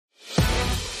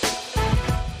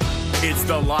It's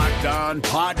the Locked On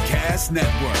Podcast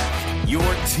Network, your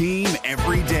team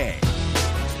every day.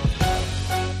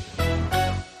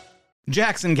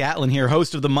 Jackson Gatlin here,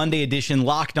 host of the Monday edition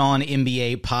Locked On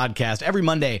NBA podcast. Every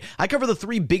Monday, I cover the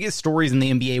three biggest stories in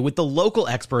the NBA with the local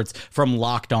experts from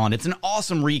Locked On. It's an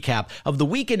awesome recap of the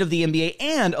weekend of the NBA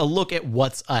and a look at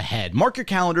what's ahead. Mark your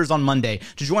calendars on Monday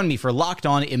to join me for Locked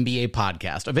On NBA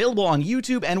podcast, available on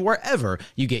YouTube and wherever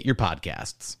you get your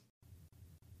podcasts.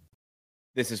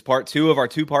 This is part two of our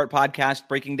two-part podcast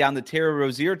breaking down the Terry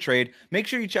Rozier trade. Make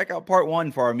sure you check out part one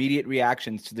for our immediate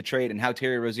reactions to the trade and how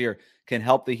Terry Rozier can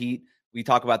help the Heat. We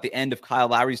talk about the end of Kyle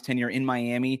Lowry's tenure in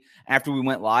Miami. After we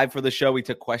went live for the show, we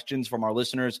took questions from our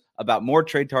listeners about more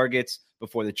trade targets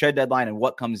before the trade deadline and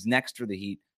what comes next for the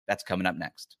Heat. That's coming up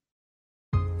next.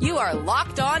 You are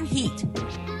Locked On Heat,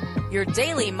 your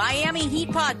daily Miami Heat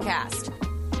podcast.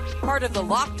 Part of the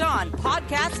Locked On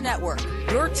Podcast Network,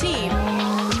 your team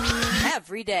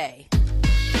every day.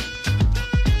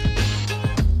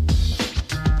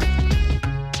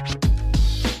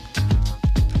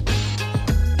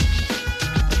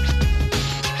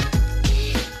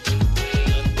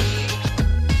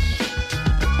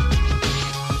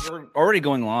 Already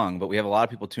going long, but we have a lot of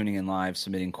people tuning in live,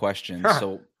 submitting questions.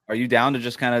 So are you down to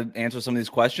just kind of answer some of these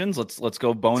questions? Let's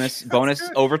go bonus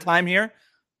overtime here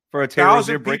for a Terry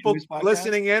Rozier breaking news podcast.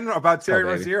 Listening in about Terry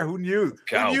Rozier. Who knew?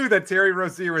 Who knew that Terry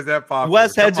Rozier was that popular?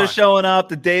 Wes heads are showing up.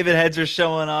 The David heads are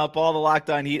showing up. All the Locked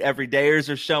On Heat everydayers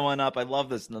are showing up. I love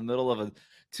this in the middle of a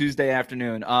Tuesday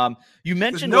afternoon. You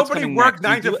mentioned does nobody work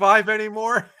 9 to 5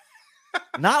 anymore.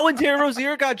 Not when Terry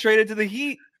Rozier got traded to the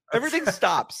Heat. Everything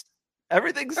stops.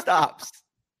 Everything stops.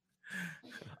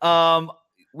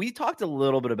 We talked a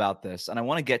little bit about this, and I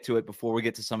want to get to it before we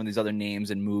get to some of these other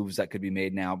names and moves that could be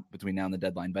made now between now and the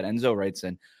deadline. But Enzo writes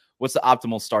in, what's the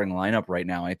optimal starting lineup right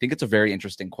now? I think it's a very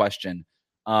interesting question.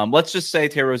 Let's just say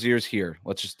Terry Rozier's here.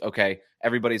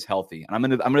 Everybody's healthy. And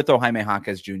I'm gonna throw Jaime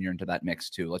Jaquez Jr. into that mix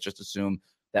too. Let's just assume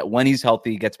that when he's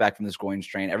healthy, gets back from this groin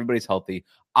strain, everybody's healthy.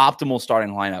 Optimal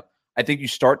starting lineup. I think you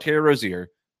start Terry Rozier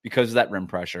because of that rim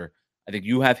pressure. I think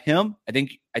you have him. I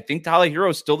think Tyler Hero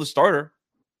is still the starter.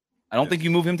 I don't think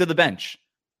you move him to the bench.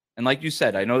 And like you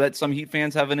said, I know that some Heat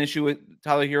fans have an issue with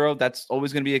Tyler Hero. That's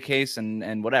always going to be a case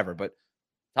and whatever. But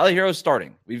Tyler Hero is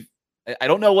starting. I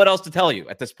don't know what else to tell you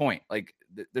at this point.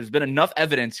 There's been enough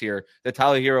evidence here that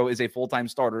Tyler Hero is a full-time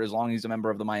starter as long as he's a member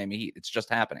of the Miami Heat. It's just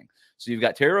happening. So you've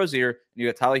got Terry Rozier and you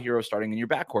got Tyler Hero starting in your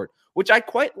backcourt, which I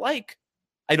quite like.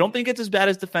 I don't think it's as bad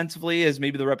as defensively as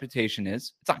maybe the reputation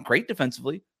is. It's not great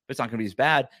defensively, but it's not going to be as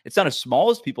bad. It's not as small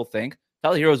as people think.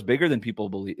 Tyler Hero's bigger than people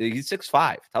believe. He's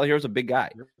 6'5". Tyler Hero's a big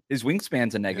guy. His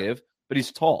wingspan's a negative, but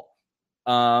he's tall.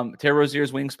 Terry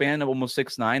Rozier's wingspan of almost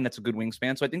 6'9". That's a good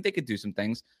wingspan. So I think they could do some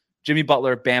things. Jimmy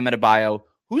Butler, Bam Adebayo.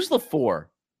 Who's the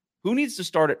four? Who needs to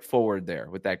start at forward there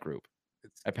with that group?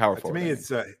 At power forward. To me,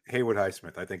 it's Haywood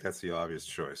Highsmith. I think that's the obvious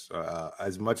choice.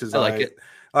 As much as I like it.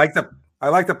 I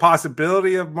like the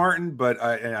possibility of Martin, but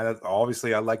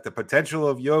obviously I like the potential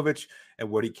of Jovic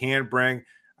and what he can bring.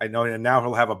 I know, and now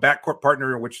he'll have a backcourt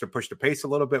partner in which to push the pace a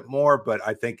little bit more. But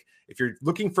I think if you're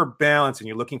looking for balance and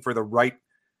you're looking for the right,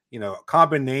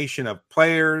 combination of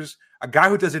players, a guy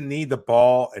who doesn't need the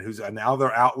ball and who's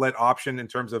another outlet option in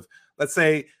terms of, let's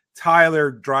say,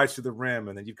 Tyler drives to the rim,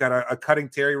 and then you've got a cutting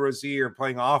Terry Rozier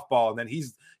playing off ball, and then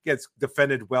gets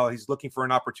defended well. He's looking for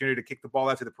an opportunity to kick the ball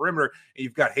out to the perimeter. And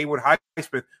you've got Haywood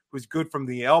Highsmith, who's good from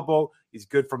the elbow. He's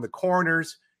good from the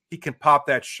corners. He can pop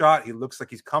that shot. He looks like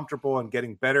he's comfortable and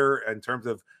getting better in terms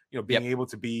of being able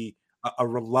to be a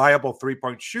reliable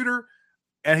three-point shooter.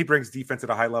 And he brings defense at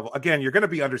a high level. Again, you're going to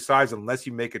be undersized unless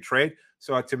you make a trade.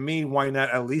 So to me, why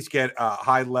not at least get a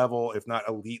high level, if not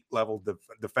elite level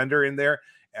defender in there,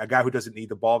 a guy who doesn't need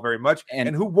the ball very much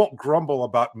and who won't grumble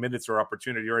about minutes or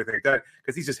opportunity or anything like that,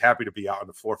 because he's just happy to be out on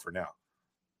the floor for now.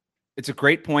 It's a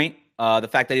great point. The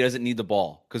fact that he doesn't need the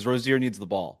ball, because Rozier needs the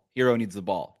ball. Hero needs the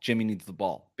ball. Jimmy needs the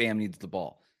ball. Bam needs the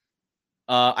ball.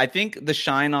 I think the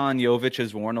shine on Jovic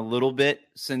has worn a little bit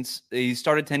since he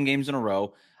started 10 games in a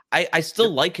row. I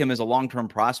still like him as a long-term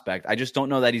prospect. I just don't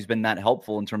know that he's been that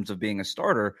helpful in terms of being a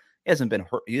starter. He hasn't been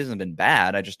hurt. He hasn't been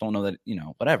bad. I just don't know that,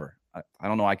 whatever. I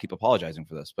don't know why I keep apologizing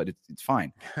for this, but it's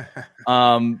fine.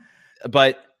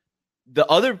 But the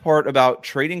other part about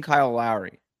trading Kyle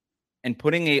Lowry and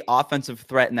putting a offensive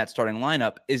threat in that starting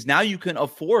lineup is now you can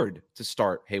afford to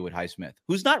start Haywood Highsmith,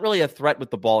 who's not really a threat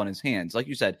with the ball in his hands. Like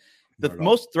you said, the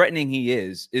most threatening he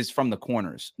is from the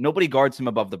corners. Nobody guards him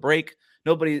above the break.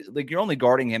 Nobody, you're only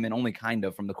guarding him and only kind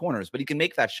of from the corners, but he can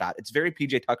make that shot. It's very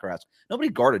PJ Tucker-esque. Nobody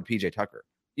guarded PJ Tucker,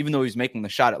 even though he's making the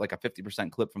shot at like a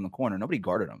 50% clip from the corner. Nobody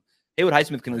guarded him. Haywood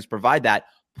Highsmith can at least provide that,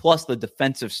 plus the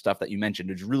defensive stuff that you mentioned,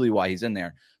 which is really why he's in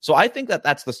there. So I think that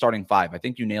that's the starting five. I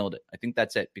think you nailed it. I think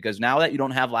that's it. Because now that you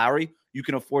don't have Lowry, you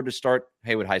can afford to start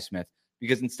Haywood Highsmith.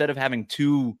 Because instead of having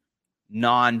two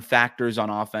non-factors on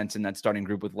offense in that starting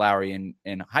group with Lowry and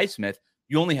Highsmith,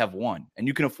 you only have one, and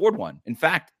you can afford one. In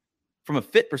fact, from a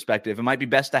fit perspective, it might be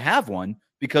best to have one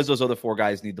because those other four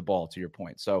guys need the ball, to your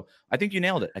point. So I think you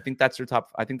nailed it. I think that's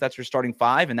your starting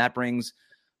five, and that brings,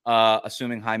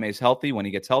 assuming Jaime's healthy, when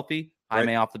he gets healthy,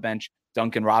 Jaime off the bench,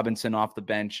 Duncan Robinson off the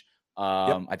bench.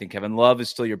 I think Kevin Love is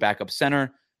still your backup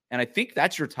center, and I think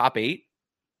that's your top 8.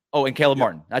 Oh, and Caleb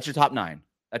Martin. That's your top 9.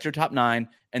 That's your top 9.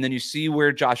 And then you see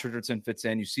where Josh Richardson fits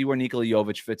in. You see where Nikola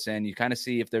Jovic fits in. You kind of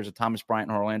see if there's a Thomas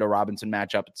Bryant or Orlando Robinson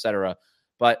matchup, etc.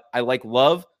 But I like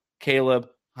Love, Caleb,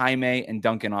 Jaime, and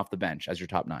Duncan off the bench as your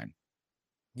top 9.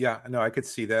 Yeah, no, I could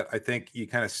see that. I think you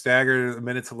kind of stagger the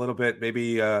minutes a little bit.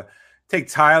 Maybe take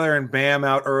Tyler and Bam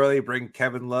out early, bring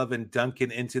Kevin Love and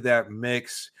Duncan into that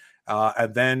mix.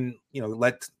 And then,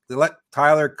 let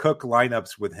Tyler cook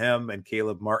lineups with him and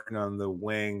Caleb Martin on the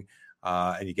wing.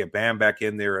 And you get Bam back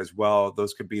in there as well.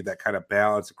 Those could be that kind of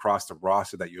balance across the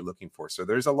roster that you're looking for. So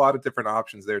there's a lot of different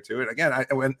options there too. And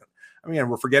again,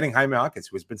 we're forgetting Jaime Jaquez,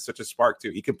 who has been such a spark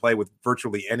too. He can play with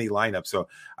virtually any lineup. So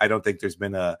I don't think there's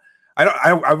been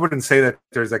I wouldn't say that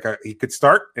there's he could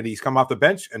start and he's come off the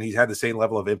bench and he's had the same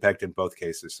level of impact in both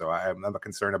cases. So I'm not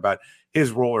concerned about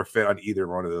his role or fit on either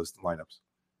one of those lineups.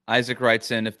 Isaac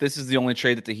writes in, if this is the only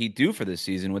trade that the Heat do for this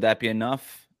season, would that be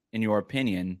enough, in your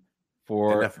opinion,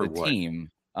 for the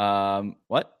team?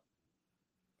 What?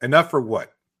 Enough for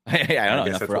what? I don't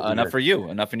know. Enough for you.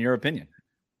 Enough in your opinion.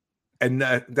 And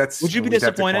that's. Would you be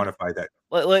disappointed? Have to quantify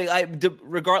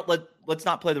that. Let's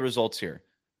not play the results here.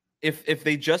 If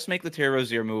they just make the Terry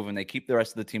Rozier move and they keep the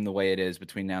rest of the team the way it is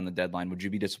between now and the deadline, would you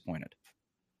be disappointed?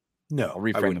 No. I'll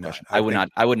reframe the question. I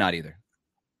would not either.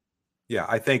 Yeah,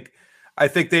 I think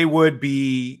they would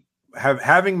be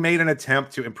having made an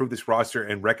attempt to improve this roster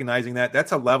and recognizing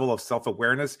that's a level of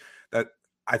self-awareness that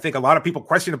I think a lot of people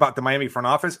question about the Miami front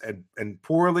office and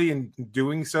poorly in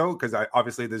doing so, because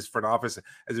obviously this front office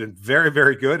has been very,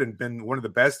 very good and been one of the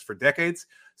best for decades.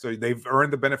 So they've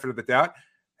earned the benefit of the doubt.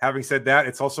 Having said that,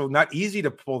 it's also not easy to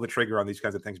pull the trigger on these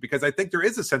kinds of things because I think there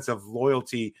is a sense of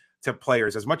loyalty to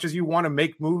players. As much as you want to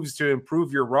make moves to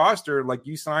improve your roster, like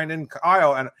you signed in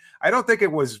Kyle, and I don't think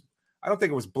it was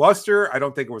bluster. I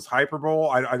don't think it was hyperbole.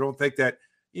 I don't think that,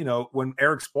 when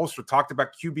Eric Spoelstra talked about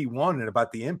QB1 and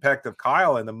about the impact of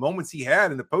Kyle and the moments he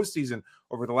had in the postseason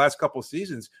over the last couple of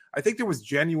seasons, I think there was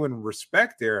genuine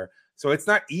respect there. So it's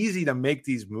not easy to make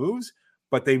these moves,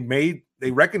 but they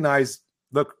recognized,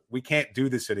 look, we can't do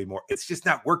this anymore. It's just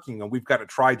not working, and we've got to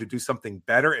try to do something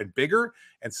better and bigger.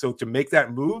 And so to make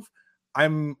that move,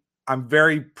 I'm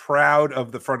very proud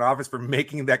of the front office for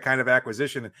making that kind of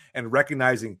acquisition and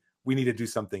recognizing we need to do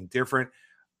something different.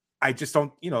 I just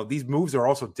don't, these moves are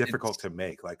also difficult to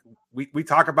make. Like we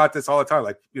talk about this all the time.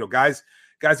 Like, guys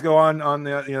go on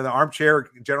the, the armchair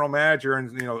general manager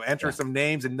and, enter some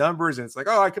names and numbers. And it's like,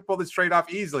 oh, I could pull this trade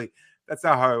off easily. That's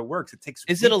not how it works. It takes.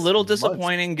 Is it a little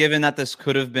disappointing given that this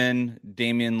could have been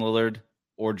Damian Lillard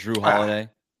or Drew Holiday?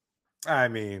 I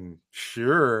mean,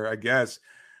 sure, I guess.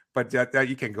 But that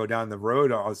you can go down the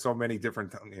road on so many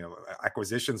different,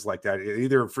 acquisitions like that,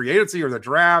 either free agency or the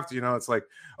draft. It's like,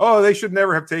 oh, they should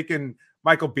never have taken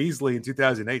Michael Beasley in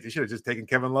 2008. They should have just taken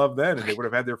Kevin Love then, and they would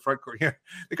have had their front court. Yeah,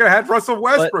 they could have had Russell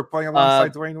Westbrook playing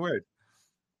alongside Dwayne Wade.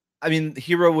 I mean,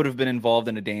 Hero would have been involved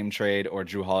in a Dame trade or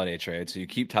Drew Holiday trade. So you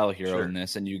keep Tyler Hero in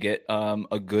this, and you get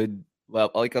a good,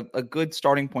 a good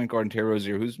starting point guard in Terry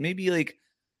Rozier, who's maybe like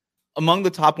among the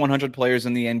top 100 players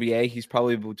in the NBA. He's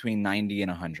probably between 90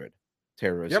 and 100.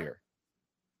 Terry Rozier.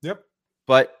 Yep.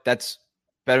 But that's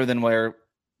better than where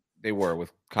they were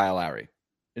with Kyle Lowry.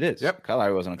 It is. Yep. Kyle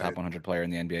Lowry wasn't a top 100 player in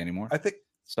the NBA anymore. I think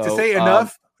so, to say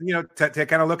enough, to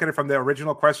kind of look at it from the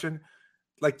original question.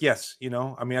 Like, yes,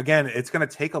 again, it's going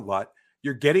to take a lot.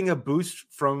 You're getting a boost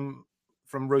from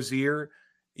Rozier.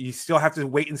 You still have to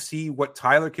wait and see what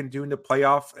Tyler can do in the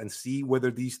playoff and see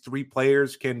whether these three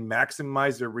players can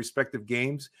maximize their respective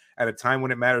games at a time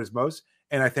when it matters most.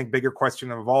 And I think bigger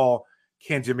question of all,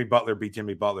 can Jimmy Butler be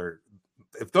Jimmy Butler?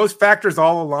 If those factors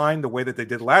all align the way that they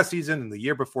did last season and the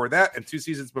year before that and 2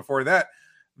 seasons before that,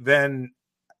 then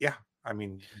yeah.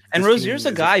 And Rozier's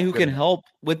a guy who can help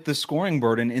with the scoring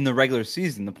burden in the regular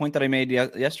season. The point that I made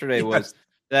yesterday was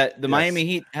that the Miami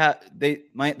Heat the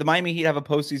Miami Heat have a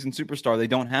postseason superstar. They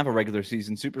don't have a regular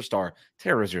season superstar.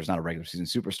 Terry Rozier is not a regular season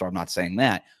superstar. I'm not saying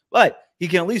that, but he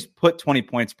can at least put 20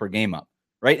 points per game up.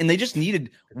 right? And they just needed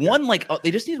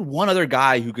they just needed one other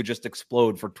guy who could just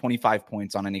explode for 25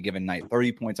 points on any given night,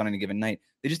 30 points on any given night.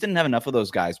 They just didn't have enough of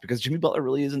those guys because Jimmy Butler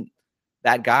really isn't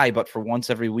that guy, but for once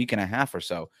every week and a half or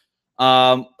so.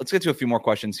 Let's get to a few more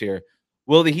questions here.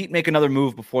 Will the Heat make another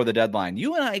move before the deadline?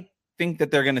 You and I think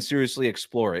that they're going to seriously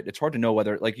explore it. It's hard to know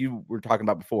whether, like you were talking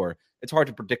about before, it's hard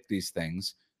to predict these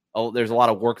things. There's a lot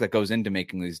of work that goes into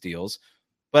making these deals.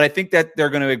 But I think that they're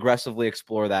going to aggressively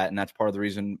explore that, and that's part of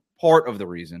the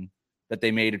reason that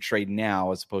they made a trade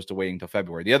now as opposed to waiting until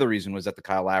February. The other reason was that the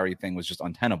Kyle Lowry thing was just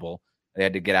untenable. They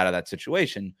had to get out of that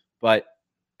situation,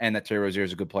 and that Terry Rozier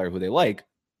is a good player who they like.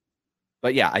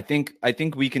 But yeah, I think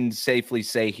we can safely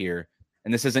say here,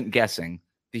 and this isn't guessing,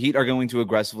 the Heat are going to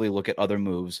aggressively look at other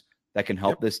moves that can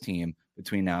help this team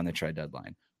between now and the trade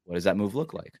deadline. What does that move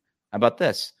look like? How about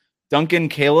this? Duncan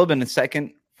Caleb and a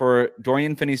second for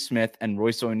Dorian Finney-Smith and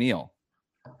Royce O'Neal.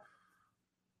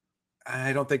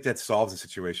 I don't think that solves the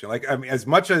situation. Like, I mean, as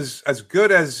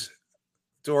good as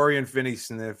Dorian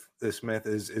Finney-Smith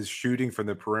is shooting from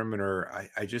the perimeter,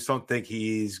 I just don't think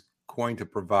he's going to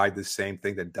provide the same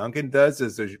thing that Duncan does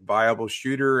as a viable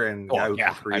shooter and who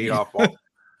can create off ball.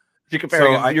 You're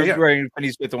comparing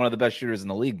Finney-Smith to one of the best shooters in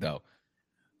the league, though.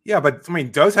 Yeah, but I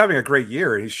mean, Doe's having a great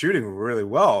year and he's shooting really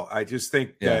well. I just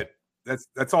think that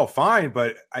that's all fine,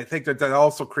 but I think that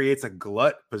also creates a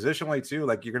glut positionally too.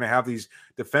 Like, you're going to have these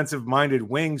defensive-minded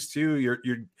wings too. You're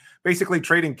basically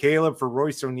trading Caleb for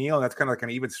Royce O'Neal, and that's kind of like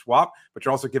an even swap. But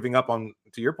you're also giving up on,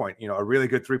 to your point, a really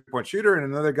good 3-point shooter and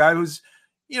another guy who's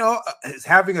is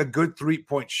having a good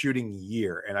 3-point shooting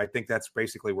year. And I think that's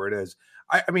basically where it is.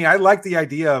 I mean, I like the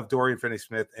idea of Dorian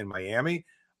Finney-Smith in Miami.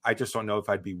 I just don't know if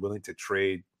I'd be willing to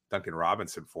trade Duncan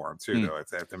Robinson for him too, though, if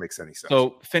that makes any sense.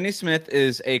 So Finney-Smith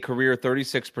is a career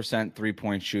 36%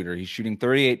 3-point shooter. He's shooting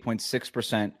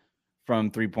 38.6%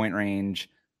 from 3-point range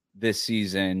this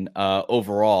season.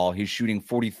 Overall, he's shooting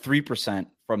 43%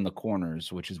 from the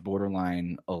corners, which is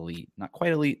borderline elite. Not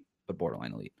quite elite, but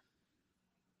borderline elite.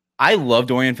 I love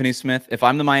Dorian Finney-Smith. If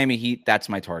I'm the Miami Heat, that's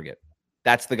my target.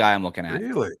 That's the guy I'm looking at.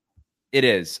 Really? It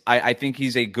is. I think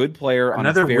he's a good player on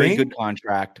a very good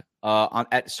contract.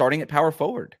 Starting at power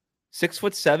forward,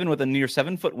 6'7" with a near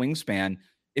 7-foot wingspan.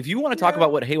 If you want to talk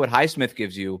about what Haywood Highsmith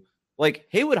gives you, like,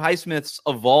 Haywood Highsmith's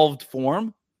evolved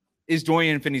form is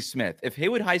Dorian Finney-Smith. If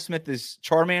Haywood Highsmith is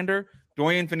Charmander,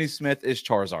 Dorian Finney-Smith is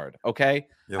Charizard. Okay,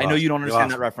 I know you don't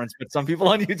understand that reference, but some people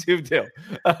on YouTube do.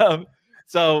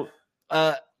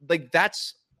 Like,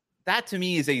 that to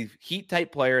me is a Heat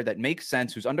type player that makes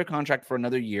sense, who's under contract for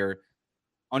another year,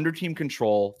 under team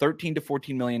control, $13 to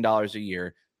 $14 million a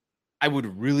year. I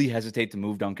would really hesitate to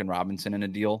move Duncan Robinson in a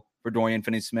deal for Dorian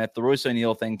Finney-Smith. The Royce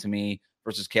O'Neal thing to me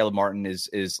versus Caleb Martin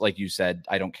is like you said,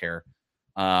 I don't care.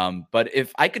 But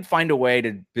if I could find a way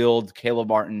to build Caleb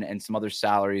Martin and some other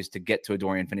salaries to get to a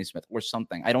Dorian Finney-Smith or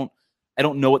something, I don't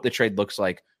know what the trade looks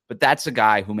like, but that's a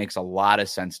guy who makes a lot of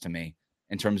sense to me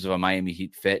in terms of a Miami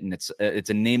Heat fit. And it's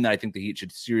a name that I think the Heat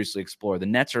should seriously explore. The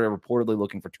Nets are reportedly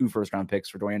looking for 2 first-round picks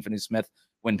for Dorian Finney-Smith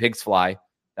when pigs fly.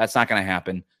 That's not going to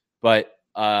happen. But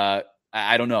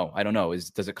I don't know.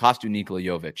 Does it cost you Nikola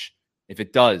Jovic? If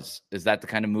it does, is that the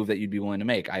kind of move that you'd be willing to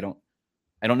make? I don't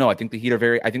know. I think the Heat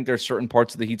are I think there's certain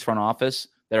parts of the Heat's front office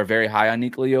that are very high on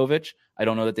Nikola Jovic. I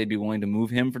don't know that they'd be willing to move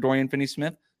him for Dorian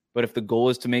Finney-Smith. But if the goal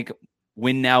is to make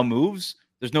win now moves,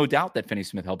 there's no doubt that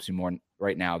Finney-Smith helps you more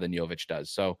right now than Jovic does.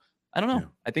 So I don't know. Yeah.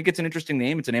 I think it's an interesting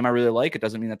name. It's a name I really like. It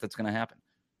doesn't mean that that's going to happen.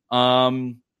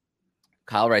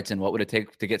 Kyle writes in, what would it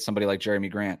take to get somebody like Jeremy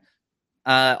Grant?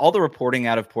 All the reporting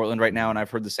out of Portland right now, and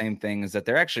I've heard the same thing, is that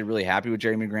they're actually really happy with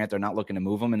Jeremy Grant. They're not looking to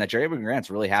move him, and that Jeremy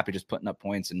Grant's really happy just putting up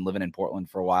points and living in Portland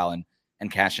for a while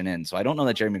and cashing in. So I don't know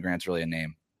that Jeremy Grant's really a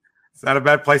name. It's not a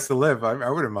bad place to live. I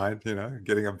wouldn't mind,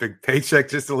 getting a big paycheck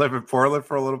just to live in Portland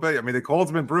for a little bit. I mean, the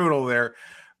cold's been brutal there,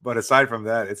 but aside from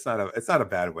that, it's not a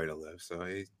bad way to live. So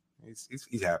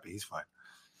he's happy. He's fine.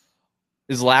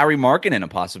 Is Larry Markkinen a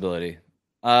possibility?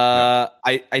 No.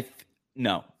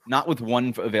 No, not with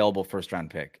one available first-round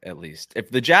pick, at least. If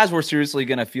the Jazz were seriously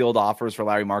going to field offers for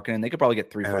Larry Markkinen, they could probably get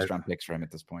 3 first-round picks for him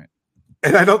at this point.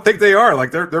 And I don't think they are.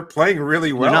 Like, they're playing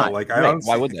really well. Like,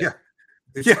 why would they?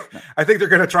 Yeah. I think they're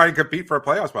going to try and compete for a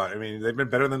playoff spot. I mean, they've been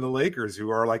better than the Lakers, who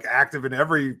are like active in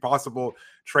every possible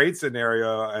trade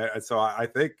scenario. And so I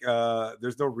think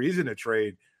there's no reason to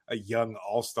trade a young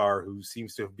all-star who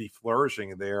seems to be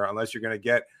flourishing there, unless you're going to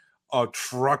get a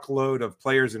truckload of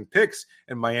players and picks,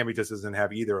 and Miami just doesn't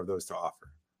have either of those to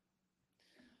offer.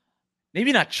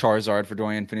 Maybe not Charizard for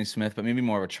Dorian Finney-Smith, but maybe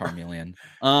more of a Charmeleon.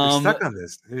 You're stuck on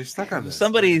this. You're stuck on this.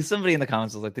 Somebody in the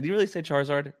comments was like, "Did you really say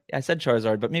Charizard?" Yeah, I said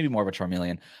Charizard, but maybe more of a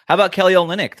Charmeleon. How about Kelly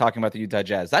Olynyk talking about the Utah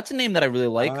Jazz? That's a name that I really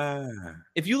like.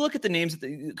 If you look at the names,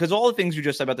 because all the things you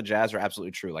just said about the Jazz are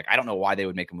absolutely true. Like, I don't know why they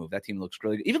would make a move. That team looks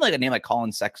really good. Even like a name like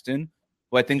Colin Sexton,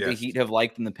 who I think the Heat have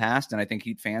liked in the past, and I think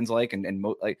Heat fans like,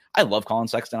 like I love Colin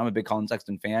Sexton. I'm a big Colin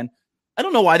Sexton fan. I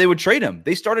don't know why they would trade him.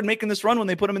 They started making this run when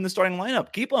they put him in the starting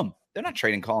lineup. Keep him. They're not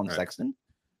trading Colin Sexton.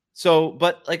 So,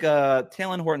 but like a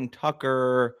Talon Horton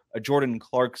Tucker, a Jordan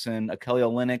Clarkson, a Kelly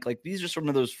Olynyk, like these are some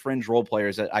of those fringe role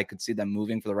players that I could see them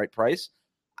moving for the right price.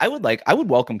 I would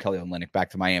welcome Kelly Olynyk back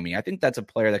to Miami. I think that's a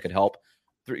player that could help.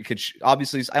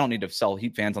 Obviously, I don't need to sell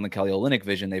Heat fans on the Kelly Olynyk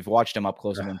vision. They've watched him up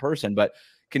close and in person, but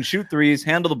can shoot threes,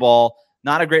 handle the ball,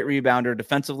 not a great rebounder,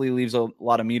 defensively leaves a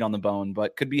lot of meat on the bone,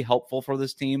 but could be helpful for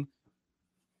this team.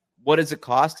 What does it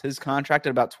cost? His contract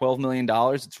at about $12 million.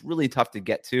 It's really tough to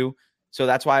get to. So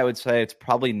that's why I would say it's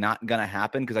probably not going to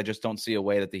happen, because I just don't see a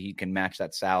way that the Heat can match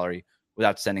that salary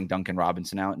without sending Duncan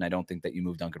Robinson out. And I don't think that you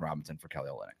move Duncan Robinson for Kelly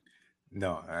Olynyk.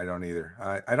 No, I don't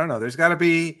either. I don't know. There's got to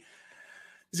be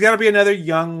another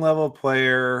young level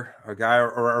player, a guy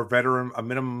or a veteran, a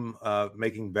minimum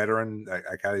making veteran.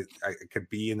 I could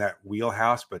be in that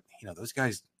wheelhouse, but those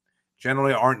guys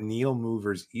generally aren't needle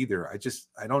movers either.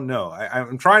 I don't know.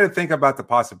 I'm trying to think about the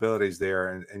possibilities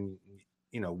there, and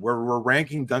we're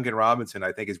ranking Duncan Robinson,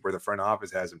 I think, is where the front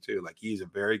office has him too. Like, he's a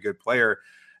very good player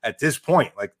at this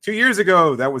point. Like 2 years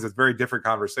ago, that was a very different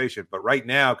conversation. But right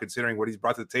now, considering what he's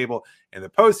brought to the table in the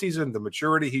postseason, the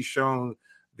maturity he's shown,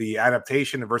 the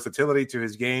adaptation and versatility to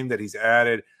his game that he's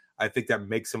added, I think that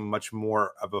makes him much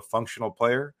more of a functional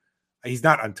player. He's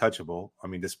not untouchable. I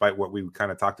mean, despite what we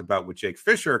kind of talked about with Jake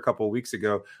Fisher a couple of weeks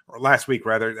ago, or last week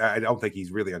rather, I don't think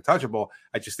he's really untouchable.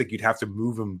 I just think you'd have to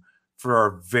move him for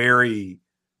a very,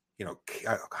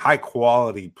 high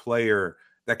quality player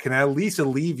that can at least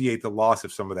alleviate the loss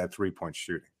of some of that 3-point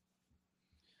shooting.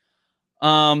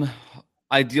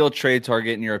 Ideal trade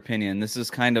target, in your opinion? This is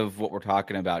kind of what we're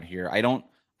talking about here. I don't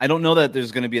know that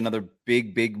there's going to be another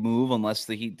big move unless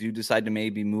the Heat do decide to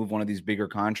maybe move one of these bigger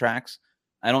contracts.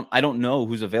 I don't know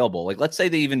who's available. Like, let's say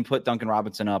they even put Duncan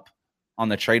Robinson up on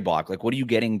the trade block. Like, what are you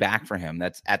getting back for him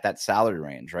that's at that salary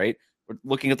range, right? We're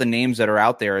looking at the names that are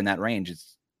out there in that range.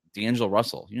 It's D'Angelo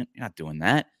Russell. You're not doing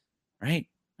that, right?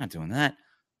 Not doing that.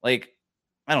 Like,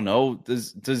 I don't know.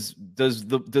 Does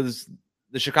the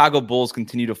Chicago Bulls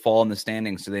continue to fall in the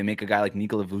standings? Do they make a guy like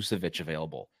Nikola Vucevic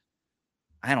available?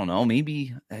 I don't know.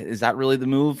 Maybe. Is that really the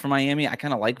move for Miami? I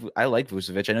like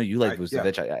Vucevic. I know you like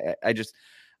Vucevic. Yeah. I just,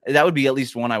 that would be at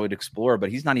least one I would explore, but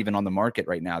he's not even on the market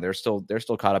right now. They're still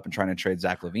caught up in trying to trade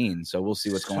Zach LaVine. So we'll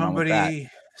see what's going on with that.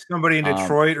 Somebody in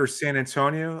Detroit or San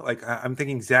Antonio. Like, I'm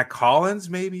thinking Zach Collins,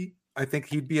 maybe. I think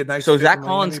he'd be a nice. So Zach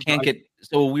Collins can't get.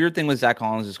 So a weird thing with Zach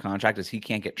Collins' contract is he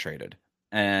can't get traded.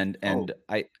 I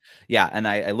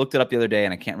looked it up the other day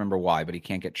and I can't remember why, but he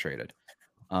can't get traded.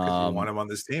 You want him on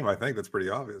this team. I think that's pretty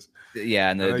obvious.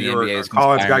 Yeah, and the NBA is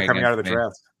Collins guy coming out of the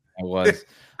draft. I was.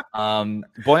 Bojan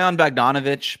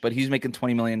Bogdanovic, but he's making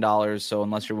 $20 million. So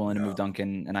unless you're willing to move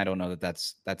Duncan, and I don't know that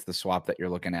that's the swap that you're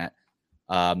looking at,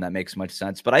 that makes much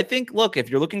sense. But I think, look, if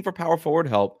you're looking for power forward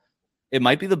help, it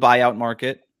might be the buyout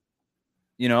market.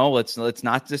 Let's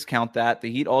not discount that. The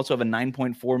Heat also have a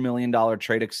 $9.4 million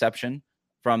trade exception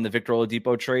from the Victor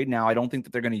Oladipo trade. Now, I don't think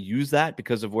that they're going to use that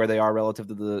because of where they are relative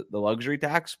to the luxury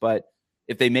tax. But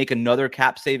if they make another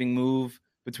cap-saving move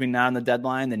between now and the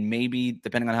deadline, then maybe,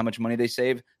 depending on how much money they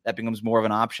save, that becomes more of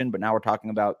an option. But now we're talking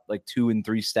about like 2 and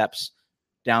 3 steps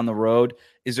down the road.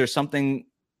 Is there something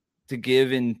to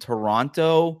give in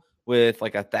Toronto with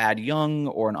like a Thad Young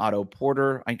or an Otto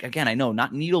Porter? I know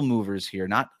not needle movers here,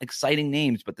 not exciting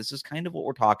names, but this is kind of what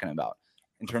we're talking about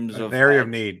in terms of an area of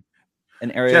need.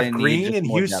 An area Jeff Green in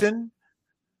Houston. Depth.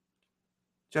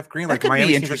 Jeff Green, like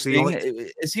Miami, is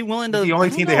he willing to? The only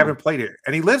team they haven't played it,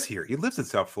 and he lives here. He lives in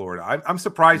South Florida. I'm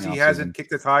surprised he hasn't kicked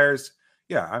the tires.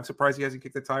 Yeah, I'm surprised he hasn't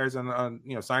kicked the tires on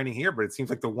signing here. But it seems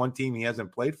like the one team he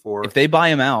hasn't played for. If they buy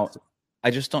him out,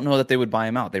 I just don't know that they would buy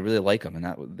him out. They really like him, and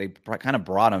that they kind of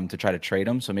brought him to try to trade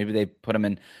him. So maybe they put him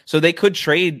in. So they could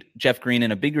trade Jeff Green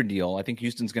in a bigger deal. I think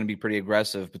Houston's going to be pretty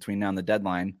aggressive between now and the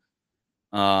deadline.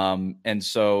 And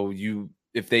so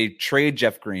if they trade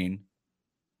Jeff Green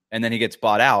and then he gets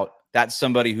bought out, that's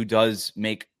somebody who does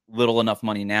make little enough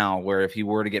money now where if he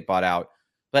were to get bought out,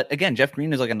 but again, Jeff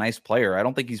Green is like a nice player. I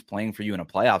don't think he's playing for you in a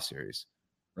playoff series.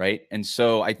 Right. And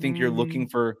so I think you're looking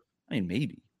for,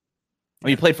 maybe.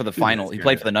 He played for the final. He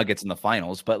played for the Nuggets in the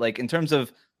finals, but like in terms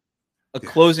of a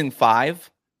closing 5,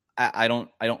 I don't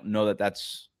know that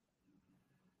that's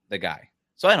the guy.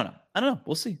 So I don't know.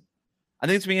 We'll see. I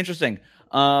think it's going to be interesting.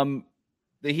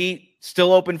 The Heat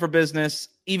still open for business,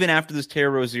 even after this Terry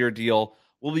Rozier deal.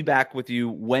 We'll be back with you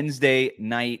Wednesday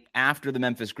night after the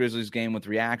Memphis Grizzlies game with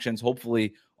reactions.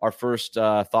 Hopefully, our first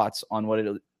thoughts on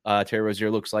what Terry Rozier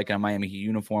looks like in a Miami Heat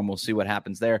uniform. We'll see what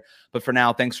happens there. But for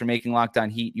now, thanks for making Locked On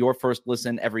Heat your first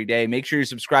listen every day. Make sure you're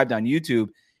subscribed on YouTube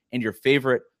and your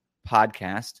favorite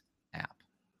podcast app.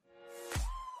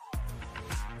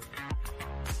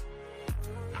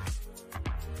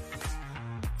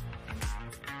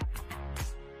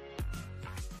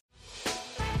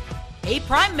 Hey,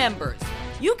 Prime members,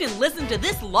 you can listen to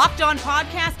this Locked On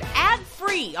podcast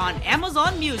ad-free on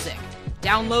Amazon Music.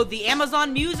 Download the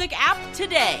Amazon Music app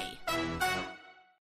today.